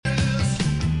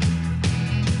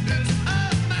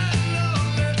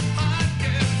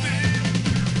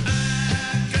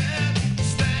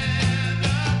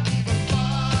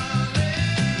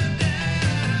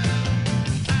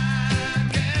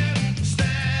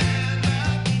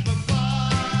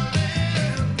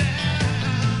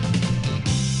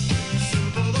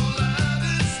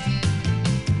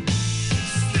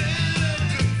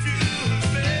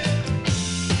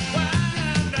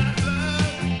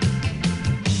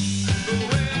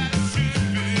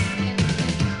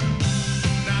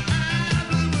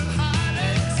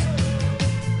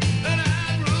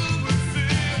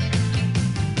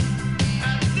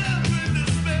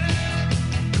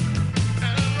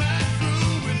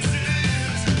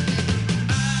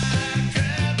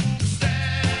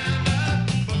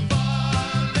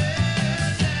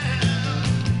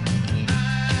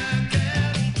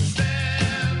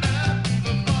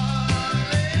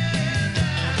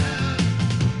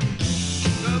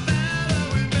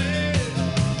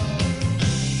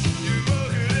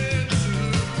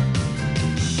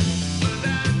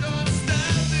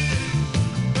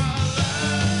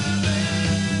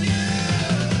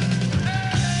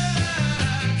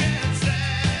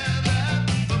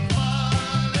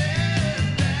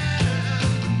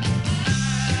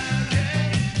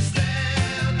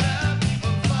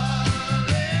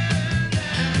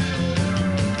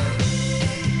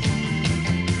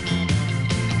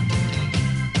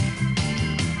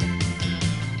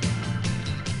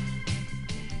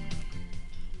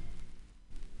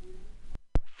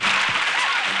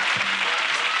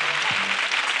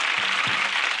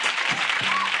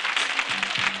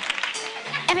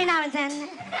Every now and then.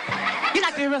 You'd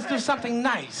like to hear us do something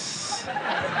nice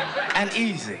and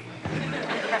easy.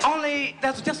 Only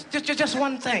there's just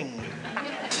one thing.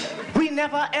 We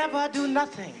never ever do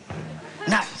nothing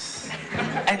nice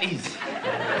and easy.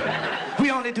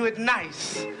 We only do it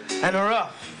nice and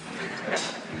rough.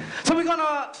 So we're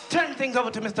gonna turn things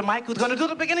over to Mr. Mike, who's gonna do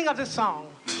the beginning of this song.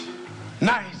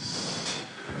 Nice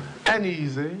and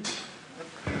easy.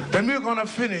 Then we're gonna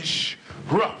finish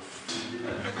rough.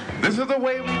 This is the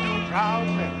way we do Proud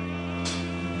Mary.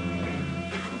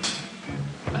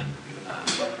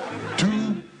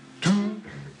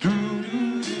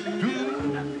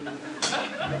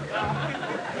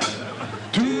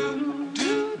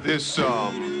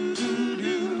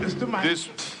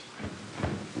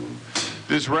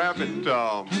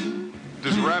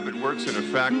 This rabbit works in a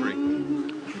factory.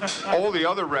 All the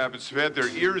other rabbits have had their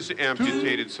ears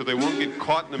amputated so they won't get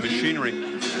caught in the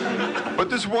machinery. But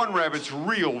this one rabbit's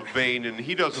real vain and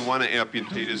he doesn't want to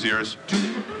amputate his ears.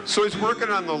 So he's working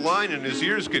on the line and his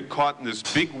ears get caught in this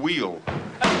big wheel.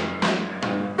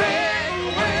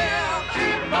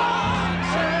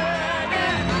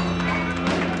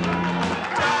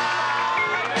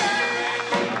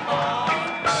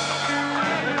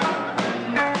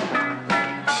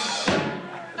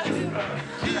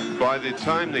 By the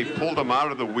time they pulled him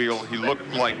out of the wheel, he looked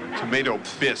like tomato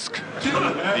bisque. The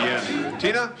end.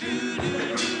 Tina?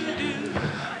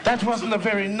 That wasn't a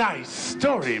very nice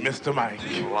story, Mr. Mike.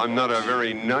 Well, I'm not a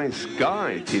very nice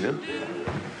guy, Tina.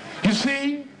 You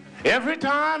see, every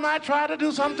time I try to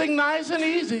do something nice and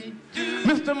easy,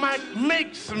 Mr. Mike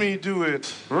makes me do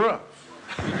it rough.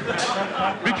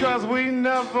 Because we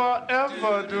never,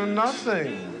 ever do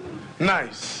nothing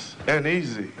nice and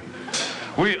easy.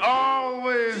 We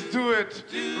always do it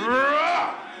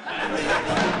rough.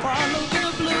 Follow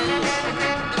the blues.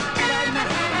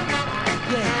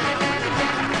 Yeah.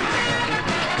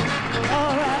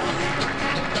 All right.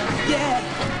 Yeah.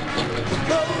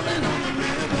 Rolling on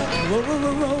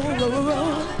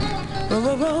the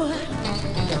river.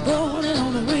 Rolling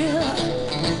on the river.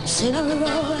 Say now we're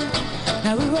rolling.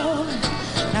 Now we're rolling.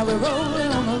 Now we're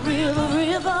rolling on the river.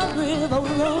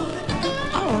 We're rolling.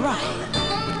 All right.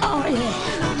 Oh, yeah.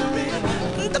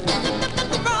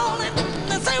 Rolling,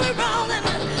 let's say we're rolling,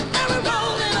 now we're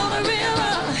rolling on the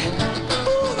river.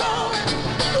 Ooh, rolling,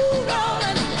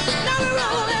 now we're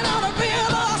rolling on the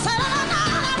river. Say, now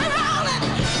we're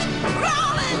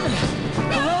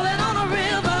rolling on the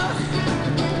river.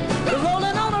 We're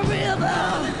rolling on the river.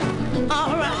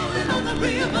 All right. Rolling on the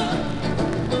river.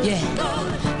 Yeah.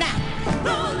 Now,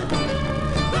 rolling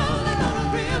on the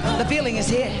river. The feeling is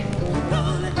here.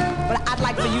 But I'd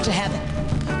like for you to have it.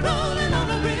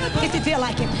 If you feel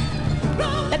like it,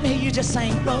 let me hear you just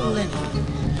sing, rolling,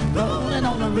 rolling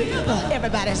on the river.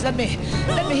 Everybody, let me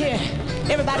hear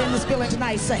everybody in this building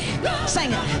tonight sing it.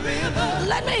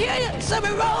 Let me hear you say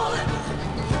we're rolling,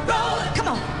 rolling. Come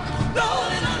on,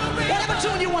 rolling on the river. Whatever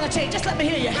tune you want to take, just let me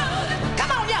hear you.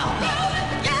 Come on, y'all.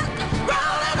 Yeah,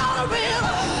 rolling on the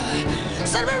river.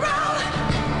 Say we're rolling.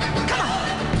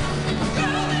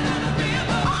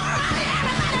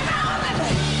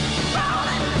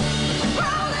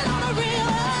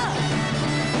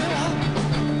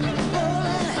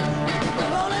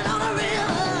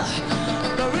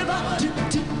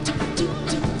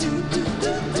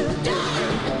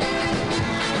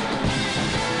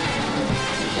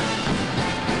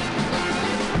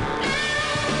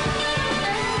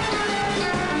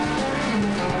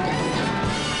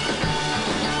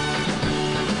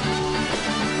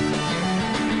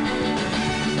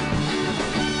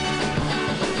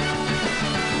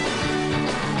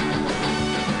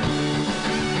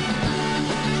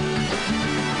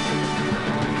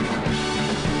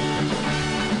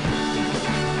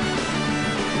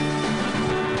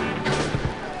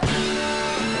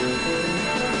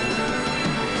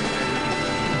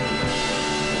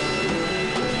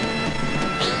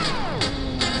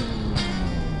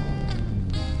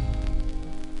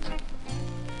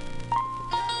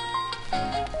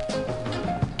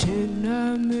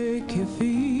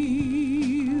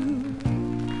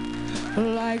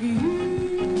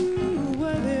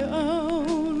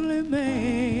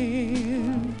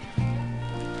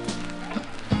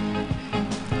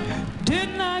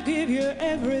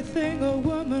 Everything a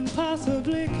woman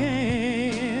possibly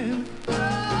can. Out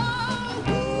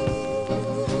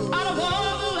of all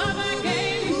the love I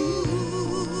gave you,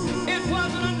 it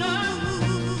wasn't enough.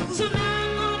 So now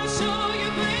I'm gonna show you,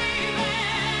 baby,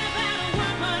 that a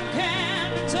woman can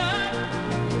be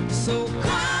touched. So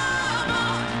come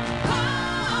on,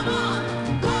 come on,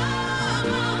 come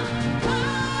on,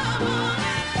 come on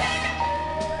and take it.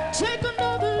 Take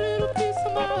another little piece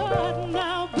of my heart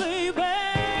now.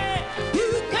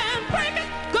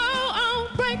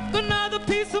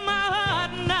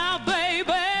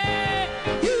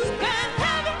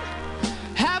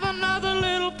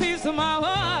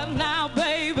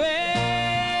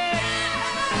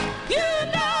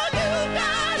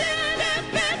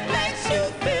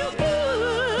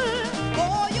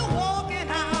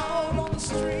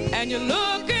 you're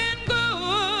looking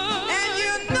good. And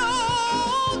you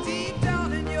know deep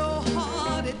down in your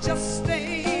heart it just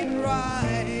ain't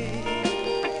right.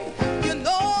 You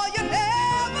know you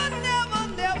never, never,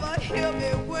 never hear me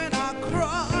when I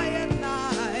cry at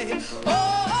night.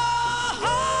 Oh,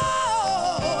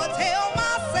 tell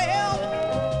myself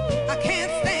I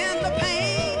can't stand the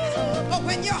pain, but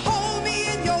when you hold me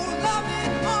in your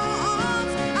loving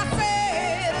arms, I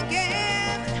say it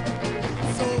again.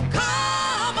 So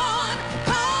come on,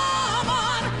 come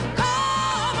on,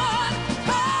 come on,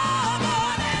 come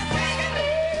on and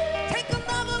take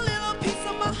another little piece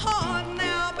of my heart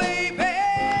now, baby.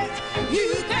 You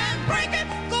can break it,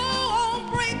 go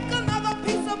on, break another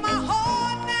piece of my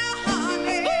heart now,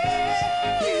 honey.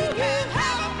 You can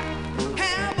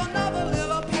have another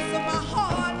little piece of my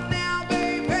heart now,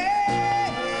 baby.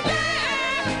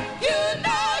 Yeah, you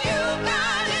know you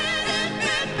got it if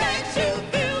it makes you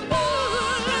feel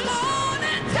good. Come on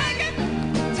and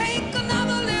take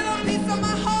another little piece of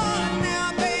my heart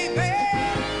now, baby.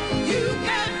 You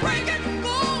can break it, go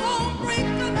on, break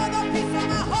another piece of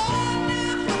my heart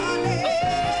now, honey.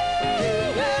 You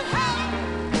can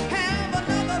have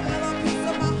another little piece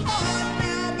of my heart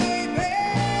now, baby.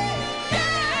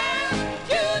 Yeah,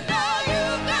 you know you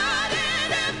got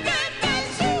it if it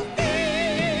makes you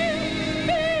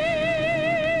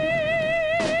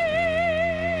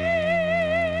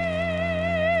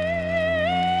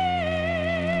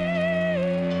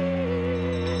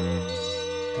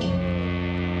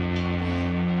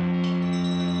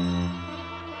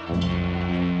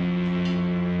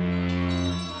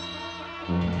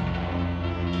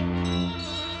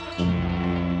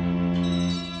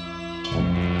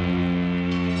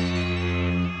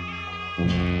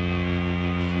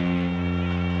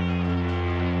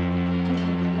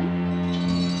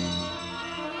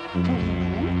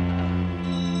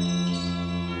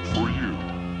For you,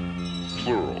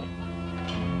 plural.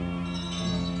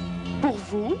 Pour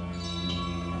vous.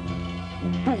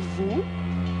 Pour vous.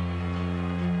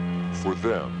 For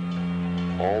them,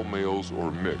 all males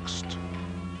or mixed.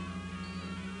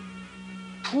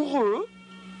 Pour eux.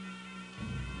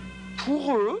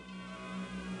 Pour eux.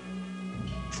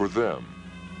 For them,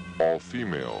 all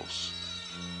females.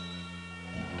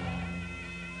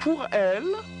 Pour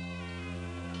elle.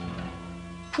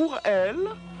 Pour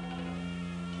elle.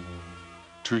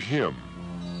 To him,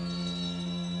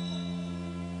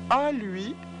 À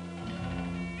lui.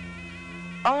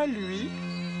 À lui.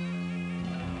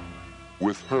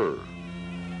 with her,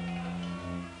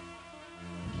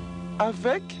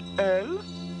 Avec elle.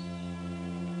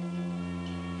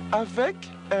 Avec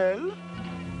elle.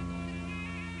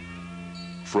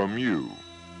 from you,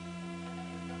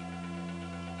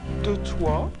 De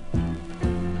toi.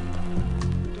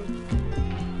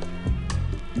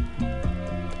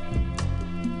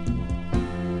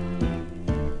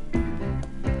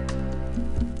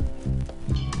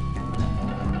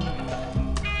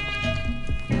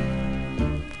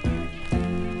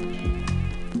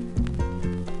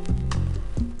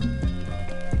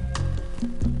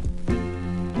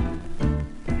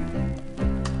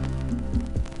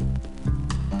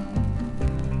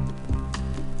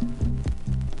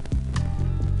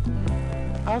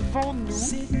 Avant nous.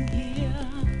 Sitting here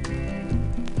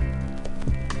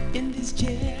in this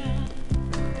chair,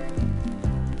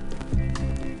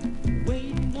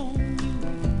 waiting on you,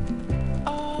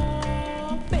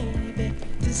 oh baby,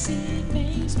 to see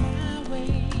things my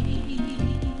way.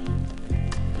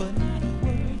 But not a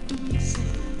word do you say,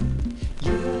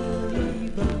 you'll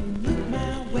even look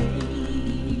my way.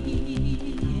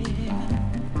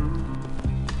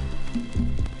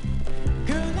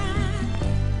 Girl,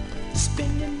 I'm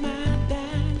spending my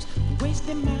dimes,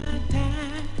 wasting my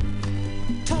time,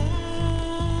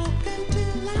 talking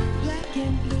till I'm black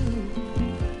and blue.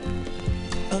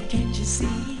 Oh, can't you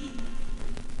see?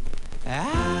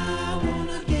 I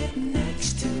wanna get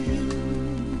next to you.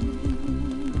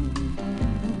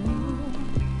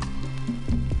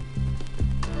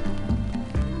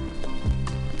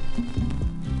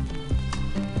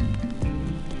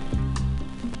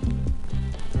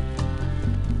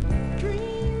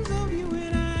 Dreams of you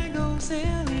and I go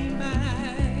sailing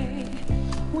by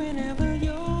whenever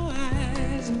your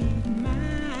eyes meet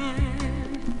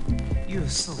mine. You're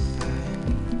so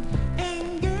fine,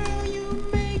 and girl, you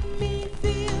make me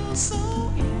feel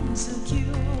so insecure.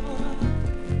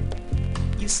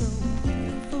 You're so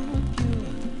beautiful,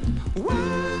 pure.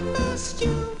 Why must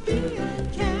you be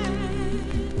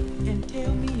unkind and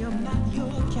tell me I'm not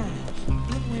your kind?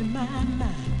 Blowing my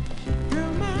mind,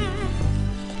 girl,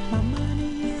 my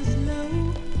money is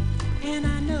low, and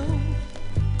I know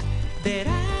that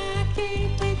I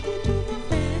can't take you to the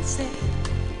fancy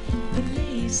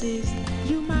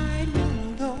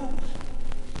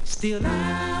Still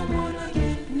I wanna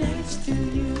get next to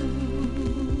you.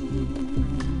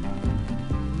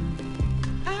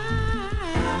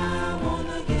 I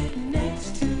wanna get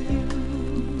next to you.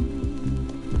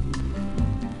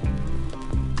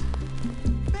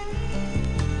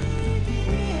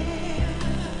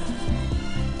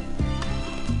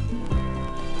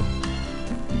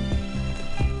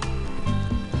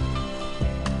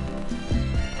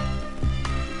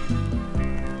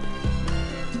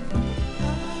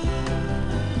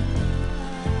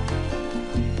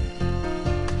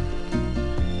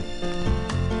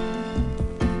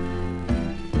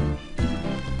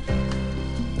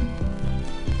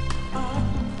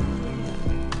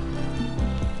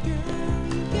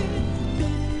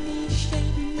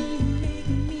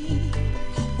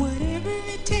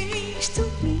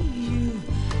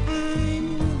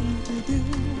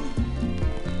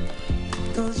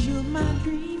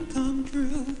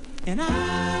 And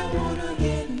I wanna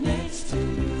get next to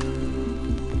you,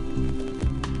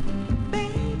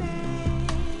 baby.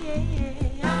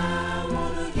 I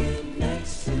wanna get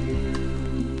next to you.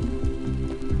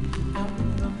 I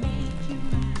wanna make you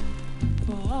mine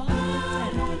for all time.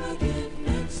 I wanna get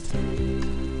next to you.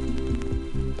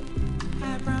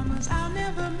 I promise I'll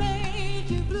never make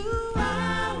you blue.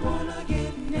 I wanna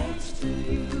get next to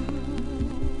you.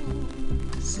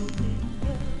 So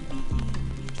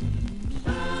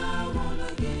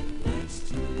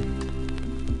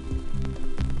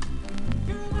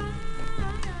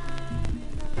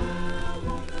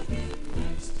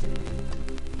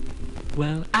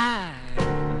well, I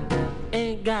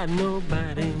ain't got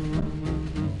nobody.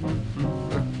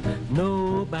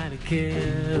 Nobody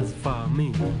cares for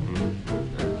me.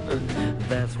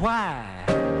 That's why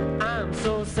I'm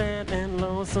so sad and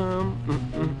lonesome.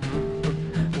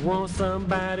 Want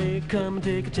somebody come and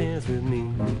take a chance with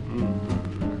me.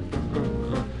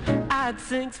 I'd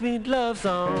sing sweet love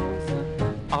songs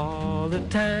all the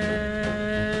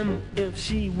time if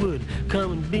she would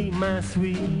come and be my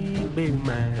sweet baby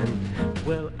mine.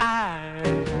 Well, I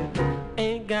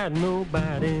ain't got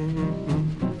nobody.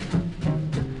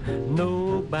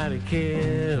 Nobody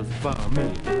cares for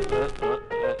me.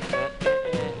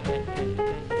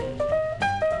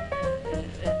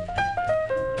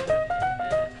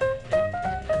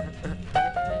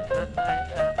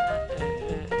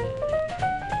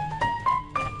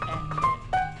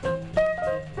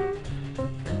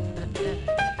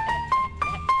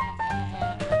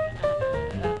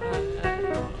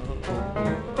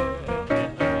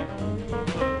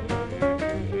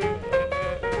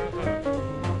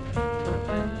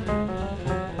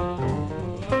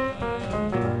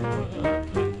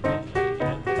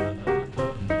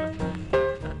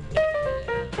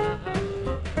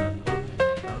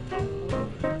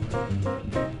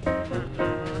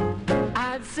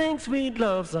 Sweet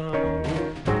love song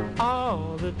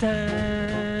all the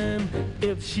time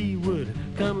if she would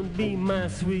come and be my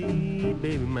sweet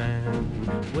baby mine.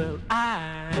 Well,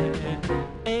 I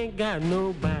ain't got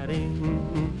nobody.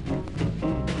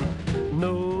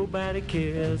 Nobody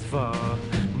cares for.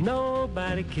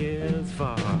 Nobody cares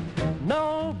for.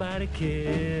 Nobody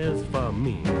cares for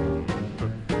me.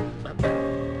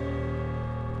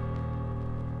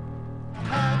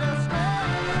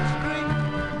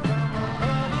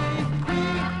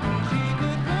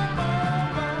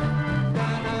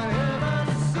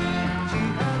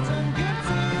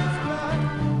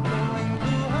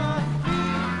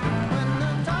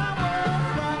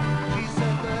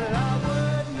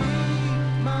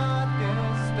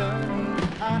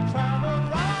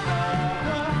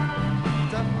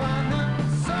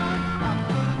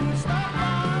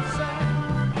 Stop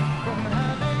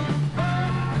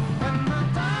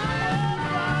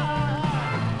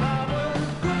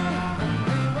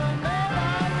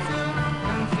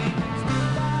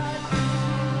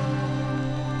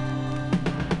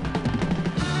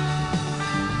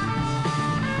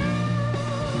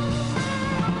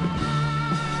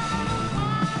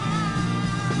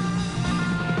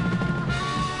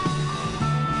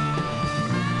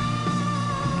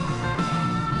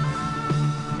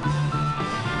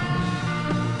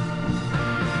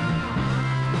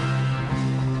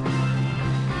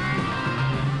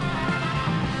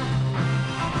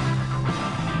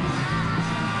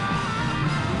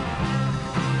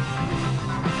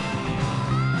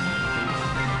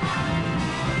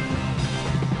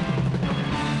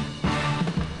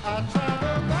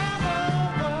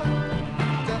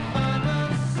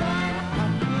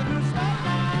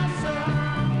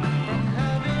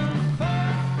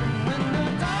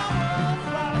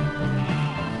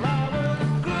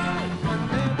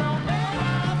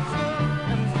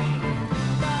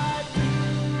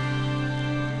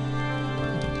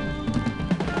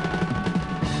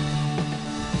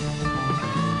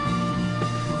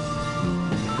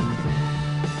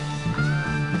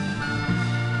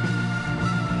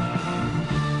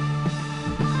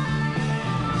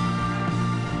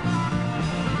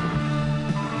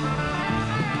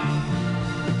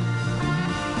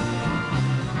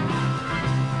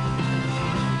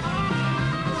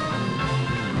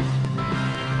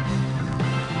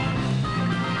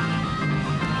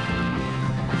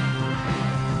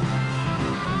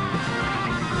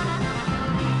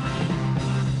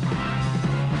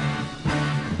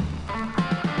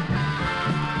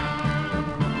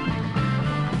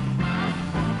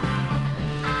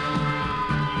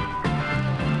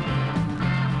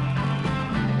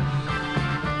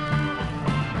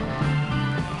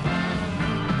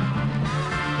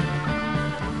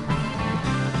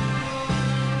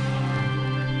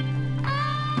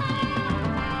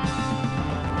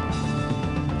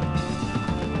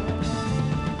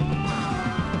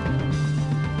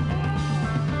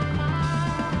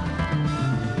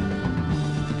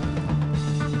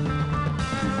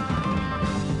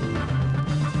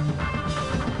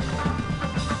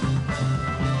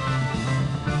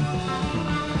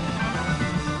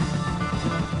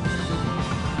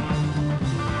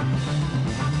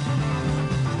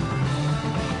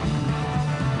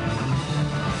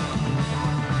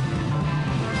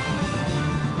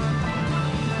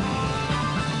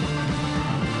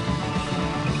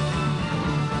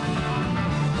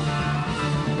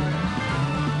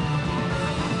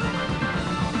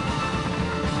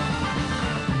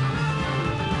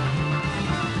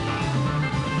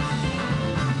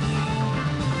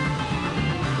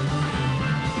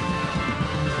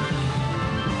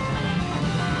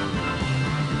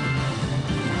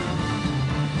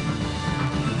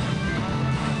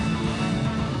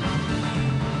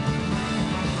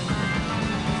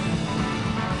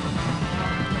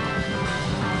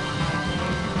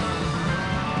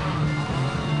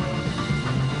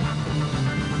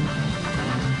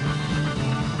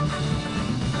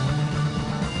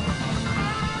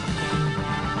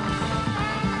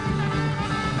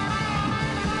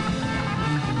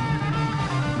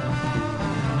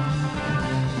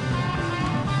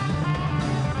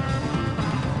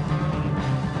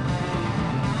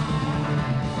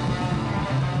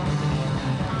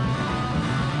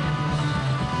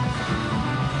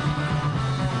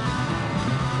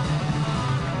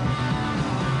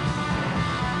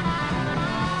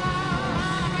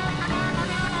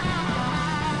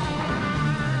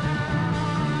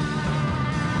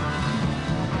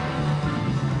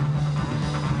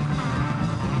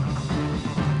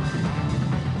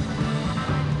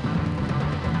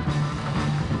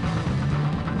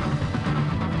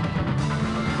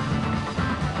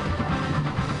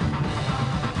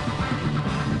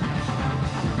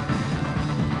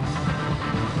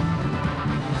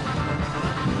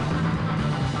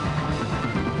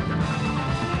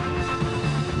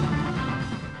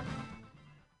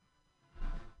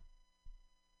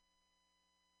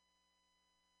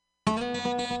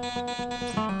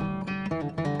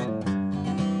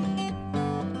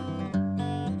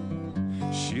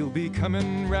She'll be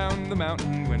coming round the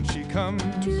mountain when she comes.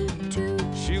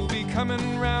 She'll be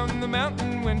coming round the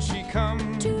mountain when she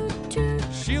comes.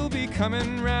 She'll be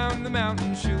coming round the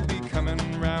mountain. She'll be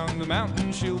coming round the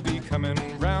mountain. She'll be coming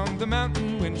round the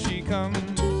mountain when she comes.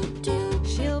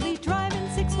 She'll be driving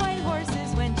 6 white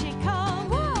horses when she comes.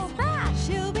 Whoa, fast!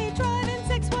 She'll be driving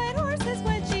 6 white horses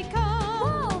when she comes.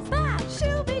 Whoa, fast!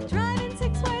 She'll be driving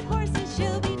 6 white horses.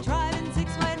 She'll be driving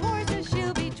 6 white horses.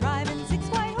 She'll be driving 6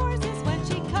 white horses when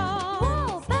she comes.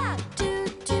 Whoa, fast!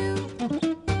 Toot toot.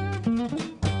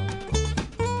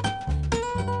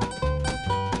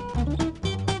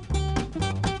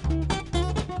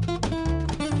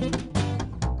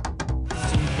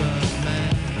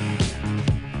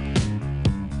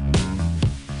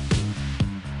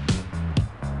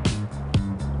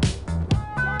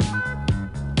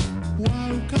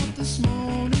 Woke up this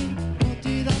morning, what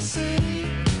did I see?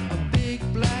 A big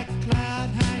black cloud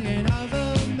hanging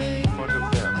over me.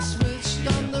 I switched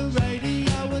on the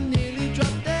radio and nearly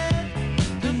dropped dead.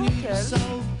 The news was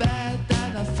so bad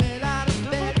that I fell out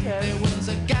of bed. There was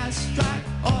a gas strike,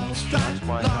 oil strike,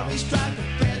 lorry strike,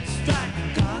 a bread strike.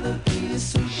 Gotta be a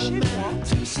Superman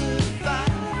to survive.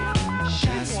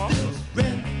 Gas bills,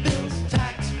 rent bills,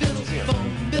 tax bills,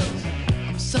 phone bills.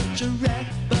 I'm such a wreck,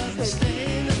 but I'm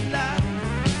staying alive.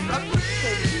 I'd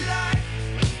really like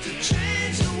to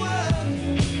change the world,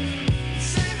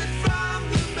 save it from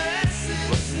the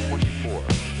messes. 24.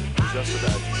 Just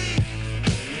about.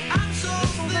 I'm so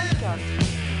thin.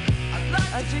 I'd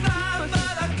like to fly,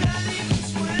 but I can't even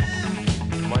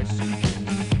swim. My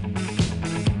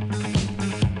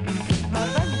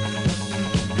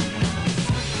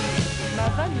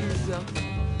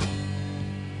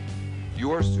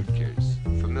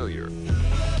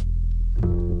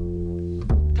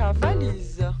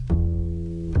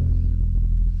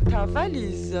Sa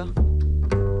valise.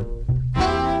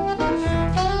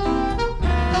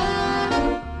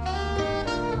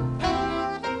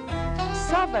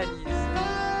 Sa valise.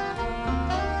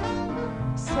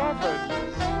 Sa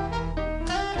valise.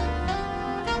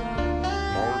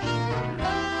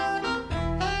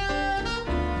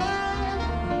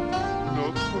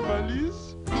 Notre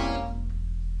valise.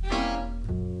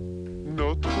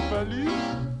 Notre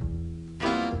valise.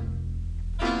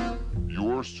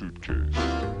 Your suitcase,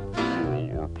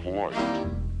 plural or polite.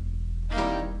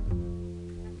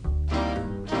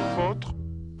 Votre.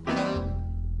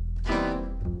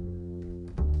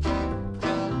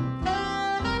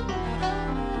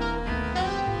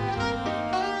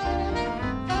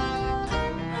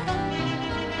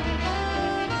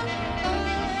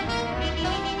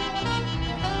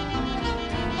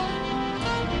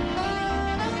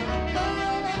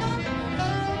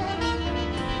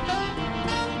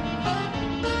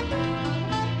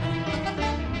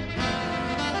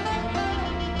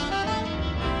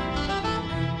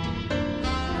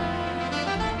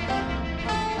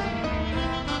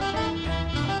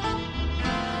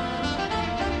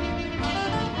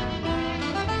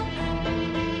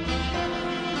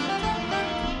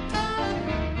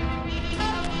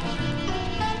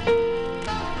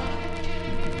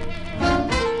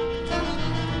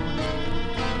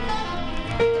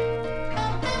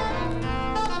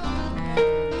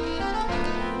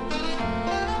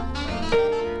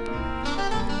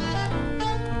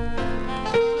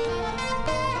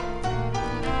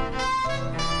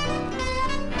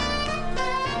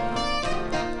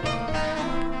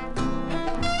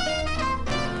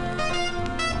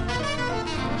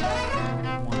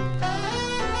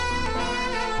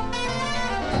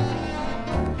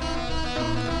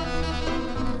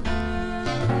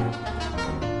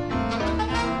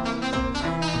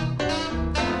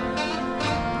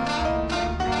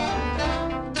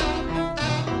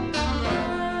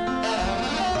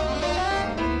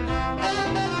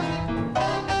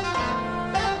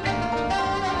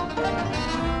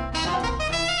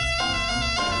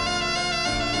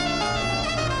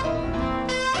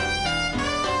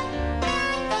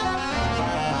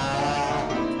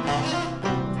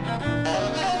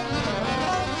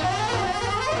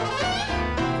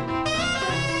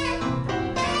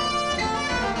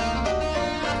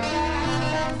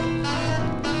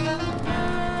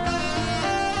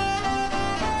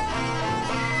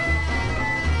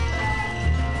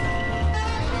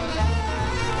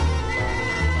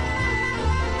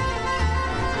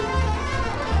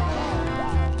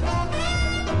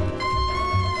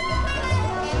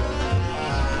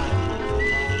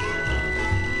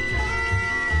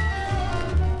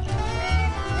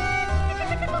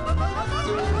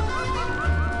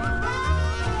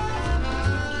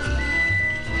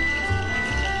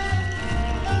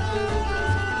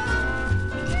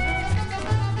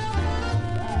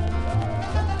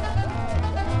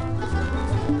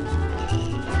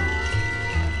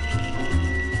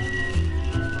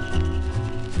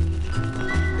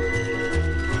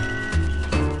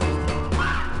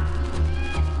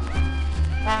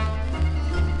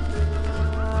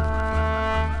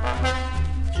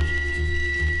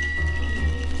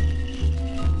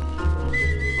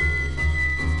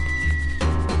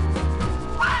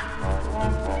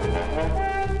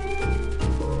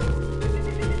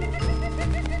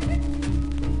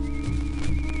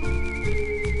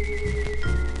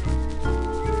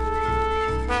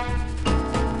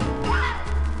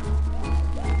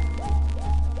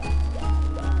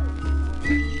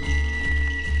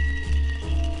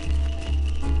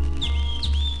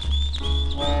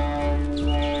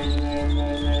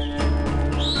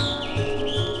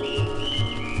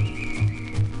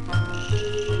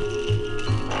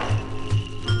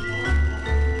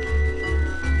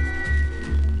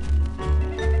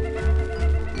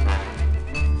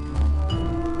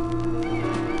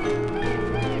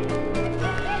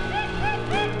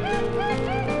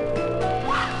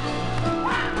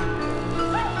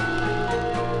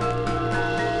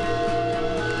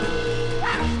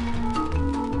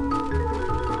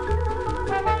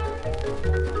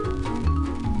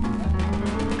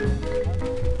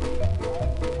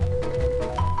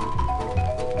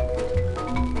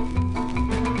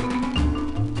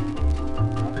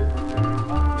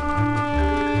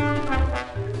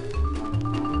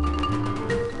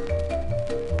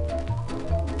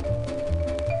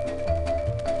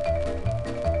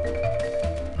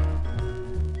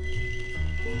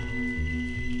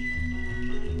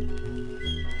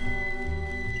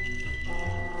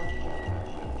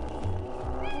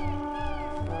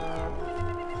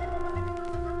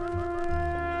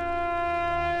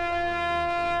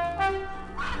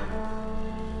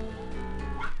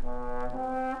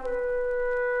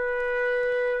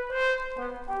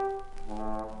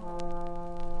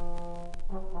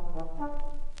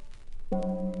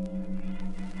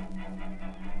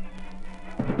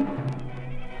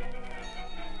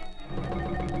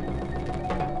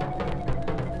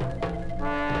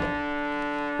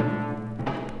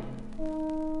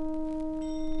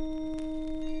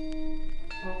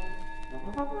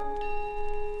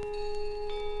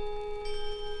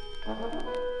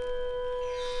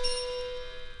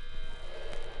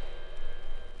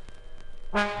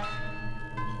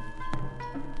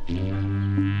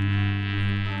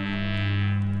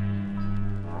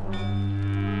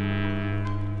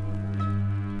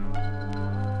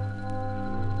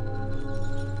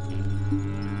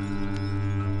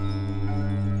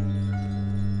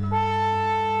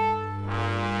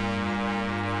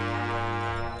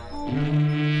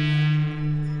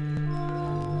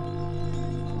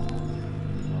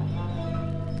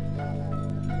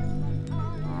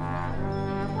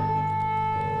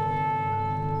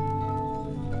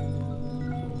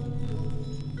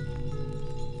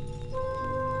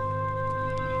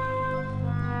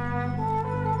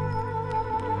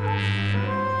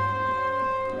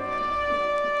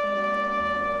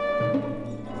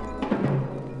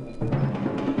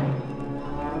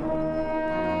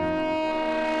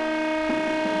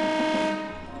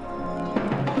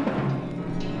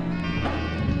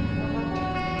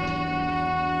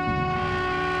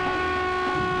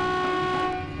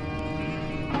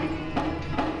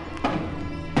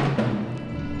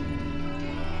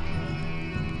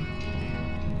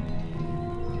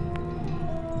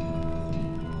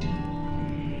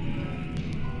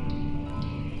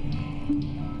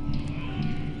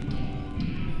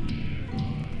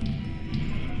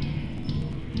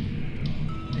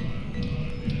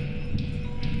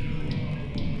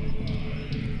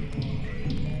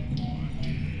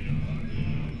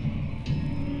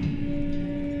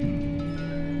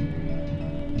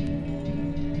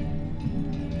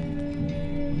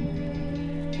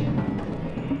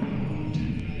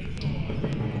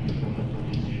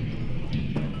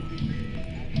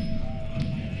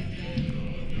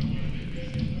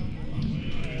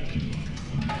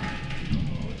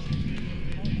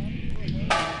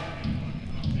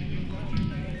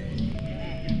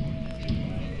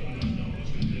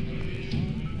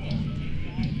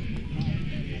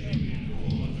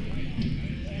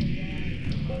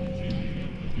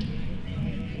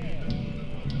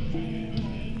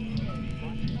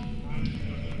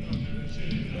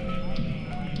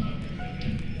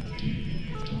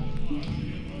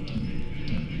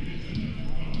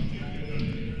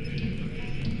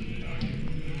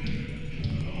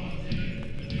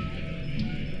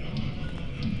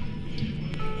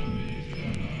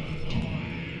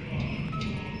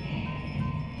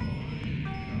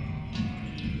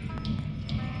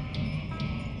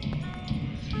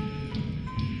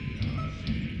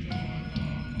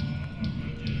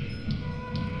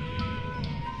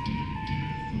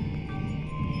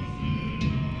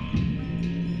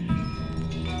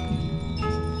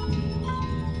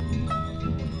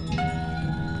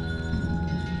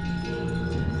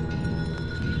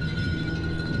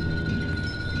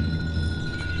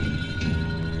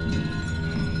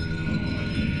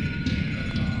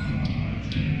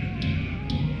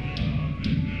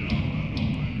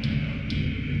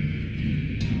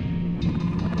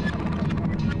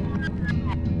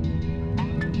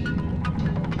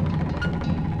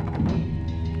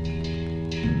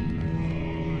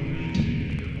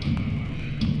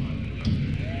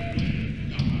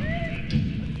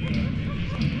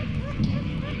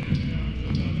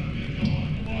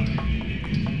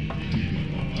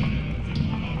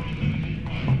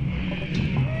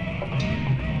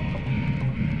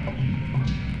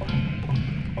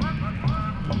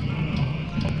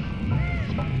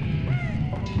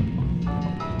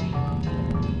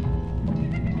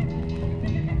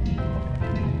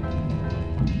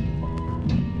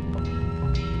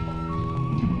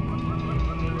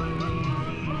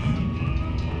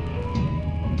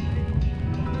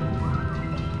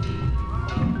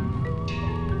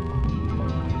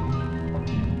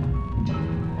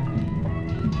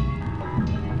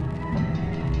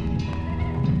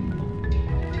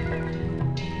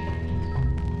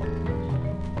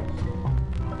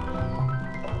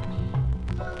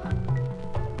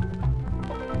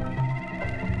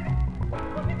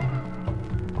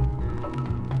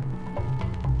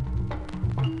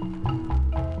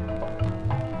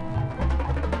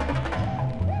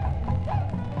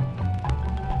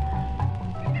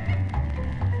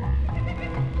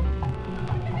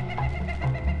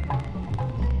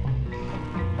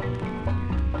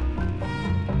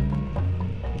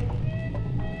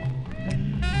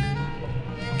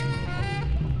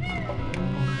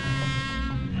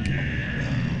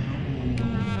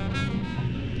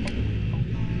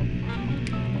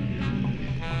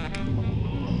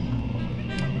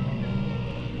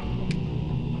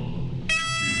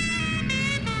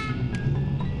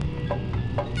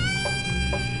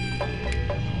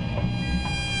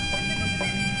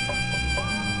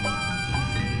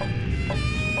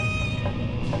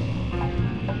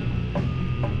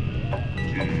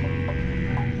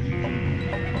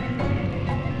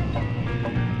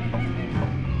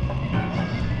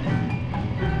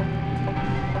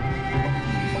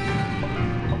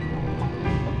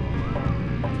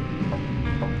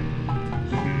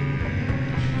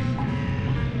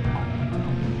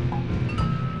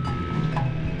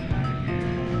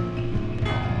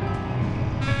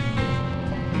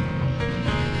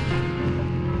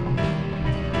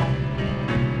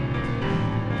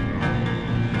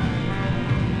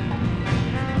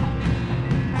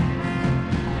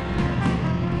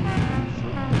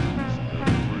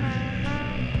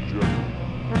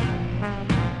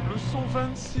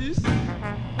 26,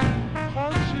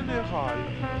 phrase générale.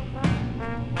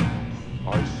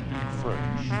 I speak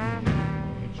French.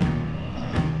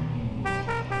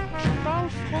 Je parle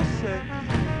français.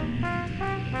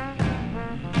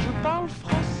 Je parle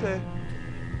français.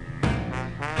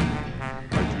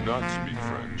 I do not speak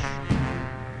French.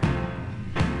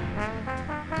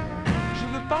 Je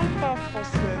ne parle pas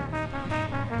français.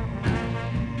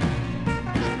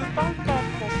 Je ne parle pas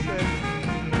français.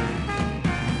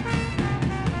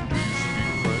 Do you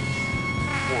speak French?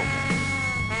 Formal.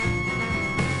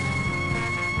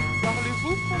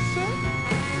 Parlez-vous français?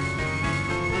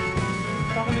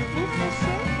 Parlez-vous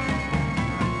français?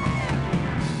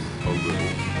 A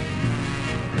little.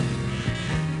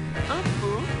 Un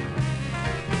peu.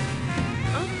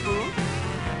 Un peu.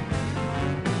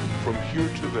 From here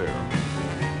to there.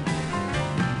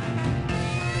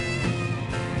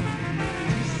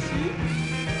 D'ici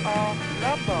à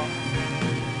là-bas.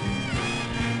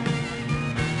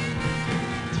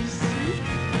 D'ici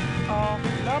à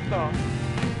là-bas.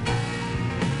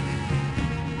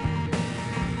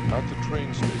 At the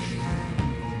train station.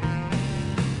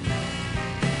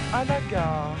 À la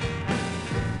gare.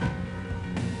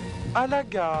 À la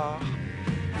gare.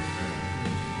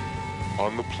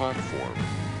 On the platform.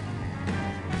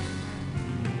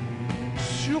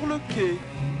 Sur le quai.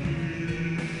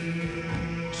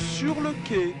 Sur le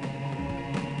quai.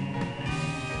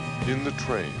 In the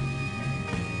train.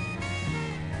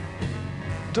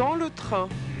 Dans le train.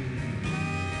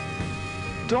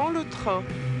 Dans le train.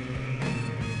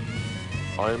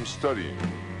 I am studying.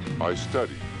 I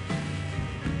study.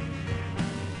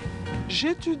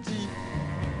 J'étudie.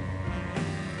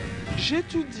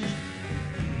 J'étudie.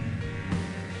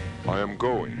 I am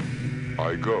going.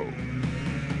 I go.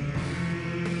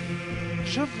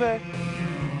 Je vais.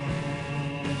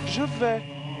 Je vais.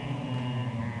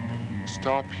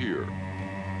 Stop here.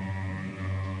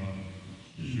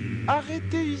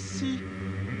 Arrêtez ici.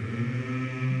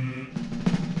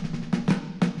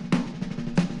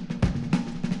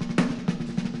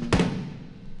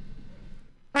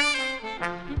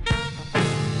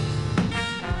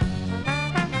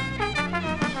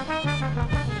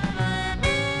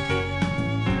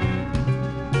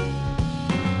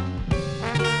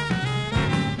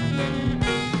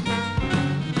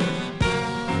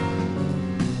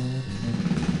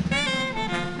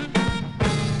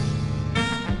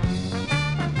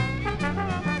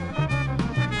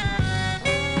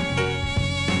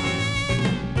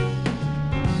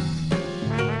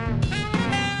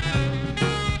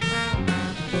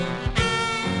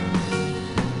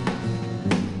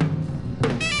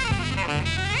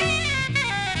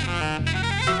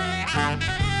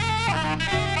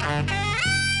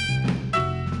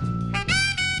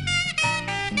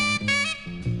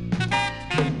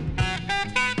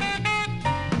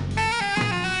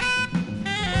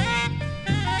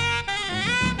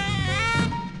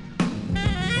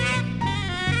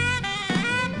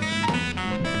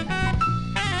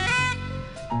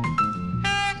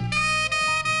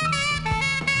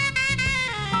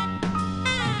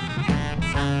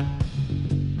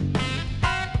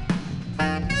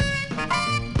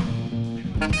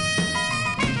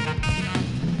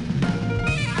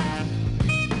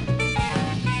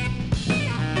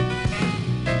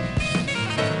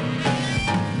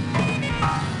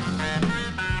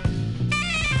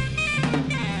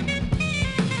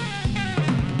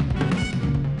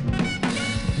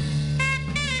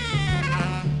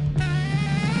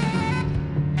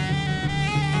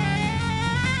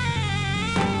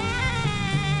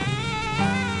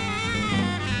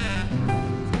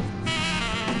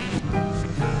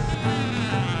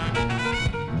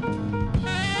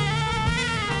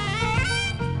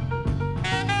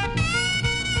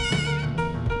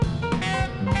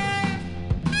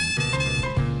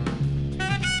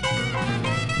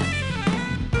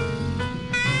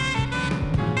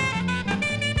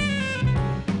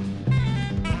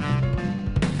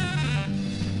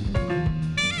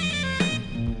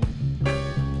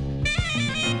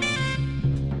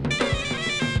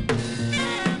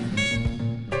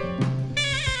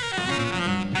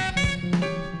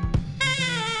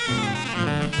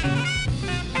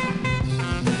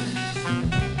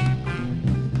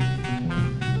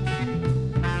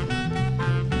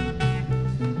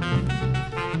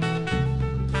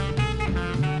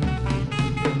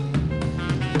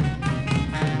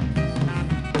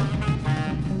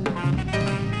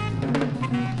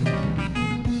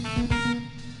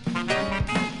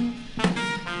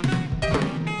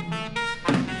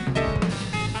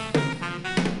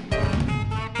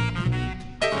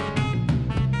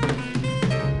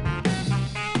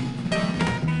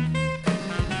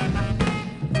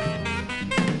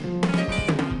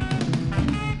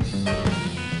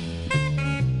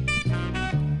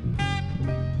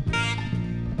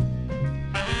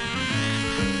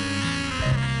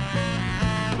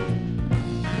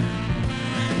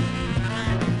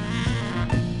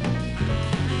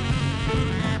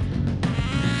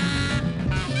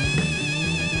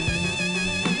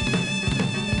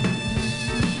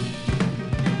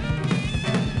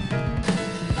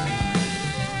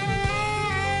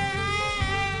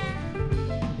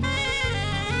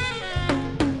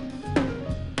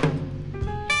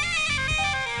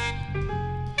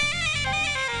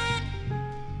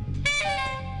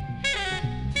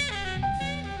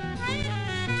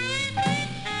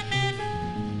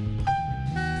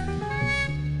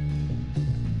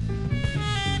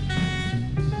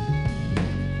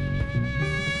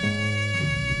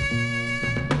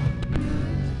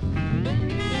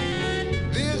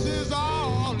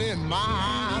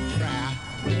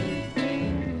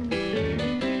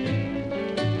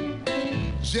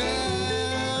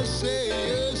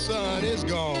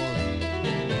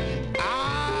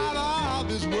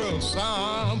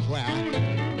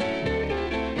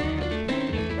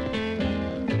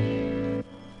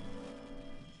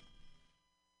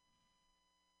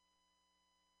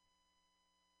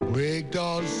 Waked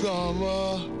all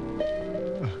summer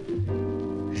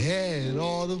and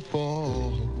all the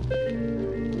fall.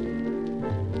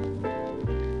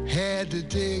 Had to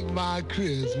take my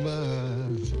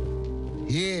Christmas.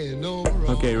 Yeah, no wrong.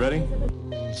 Okay, ready?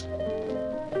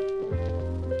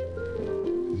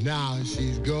 Now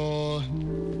she's gone,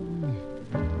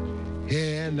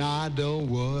 and I don't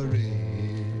worry.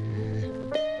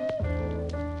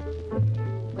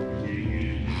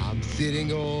 I'm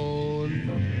sitting on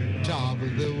top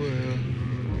of the world.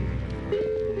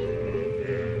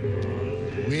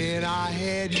 When I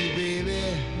had you, baby,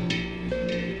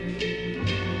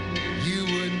 you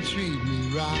wouldn't treat me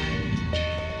right.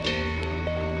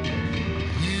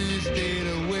 You stayed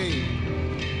away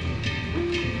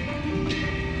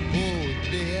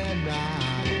both day and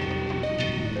night.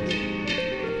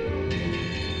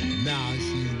 Now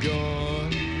she's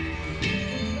gone,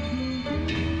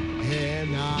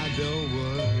 and I don't worry.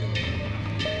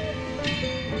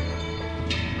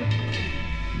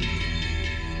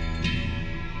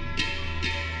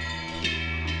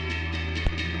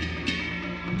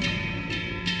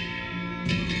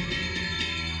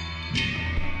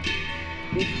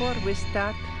 Before we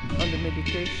start on the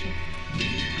meditation,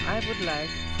 I would like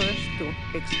first to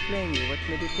explain you what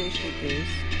meditation is,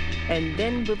 and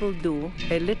then we will do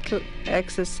a little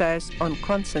exercise on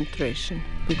concentration,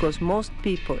 because most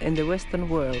people in the Western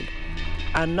world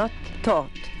are not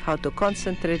taught how to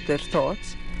concentrate their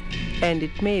thoughts, and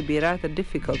it may be rather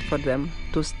difficult for them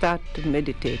to start to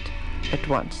meditate at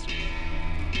once.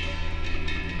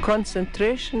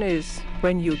 Concentration is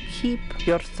when you keep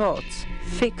your thoughts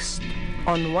fixed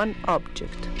on one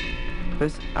object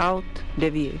without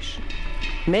deviation.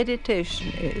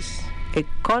 Meditation is a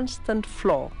constant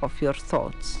flow of your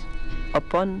thoughts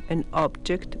upon an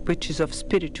object which is of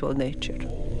spiritual nature.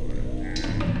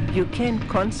 You can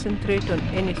concentrate on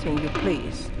anything you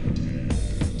please,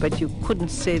 but you couldn't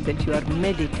say that you are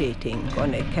meditating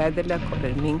on a Cadillac or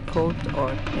a mink coat or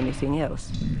anything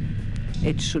else.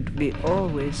 It should be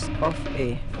always of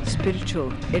a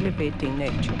spiritual, elevating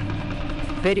nature.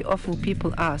 Very often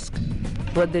people ask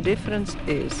what the difference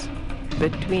is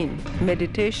between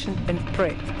meditation and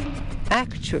prayer.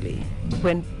 Actually,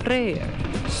 when prayer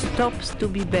stops to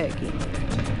be begging,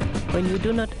 when you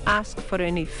do not ask for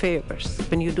any favors,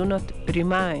 when you do not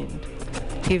remind,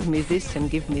 give me this and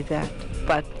give me that,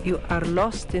 but you are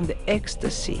lost in the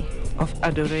ecstasy of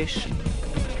adoration,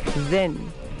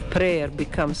 then prayer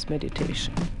becomes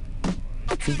meditation.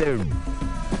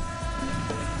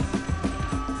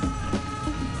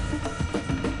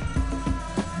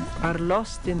 Are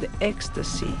lost in the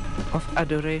ecstasy of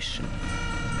adoration,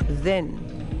 then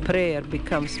prayer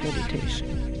becomes meditation.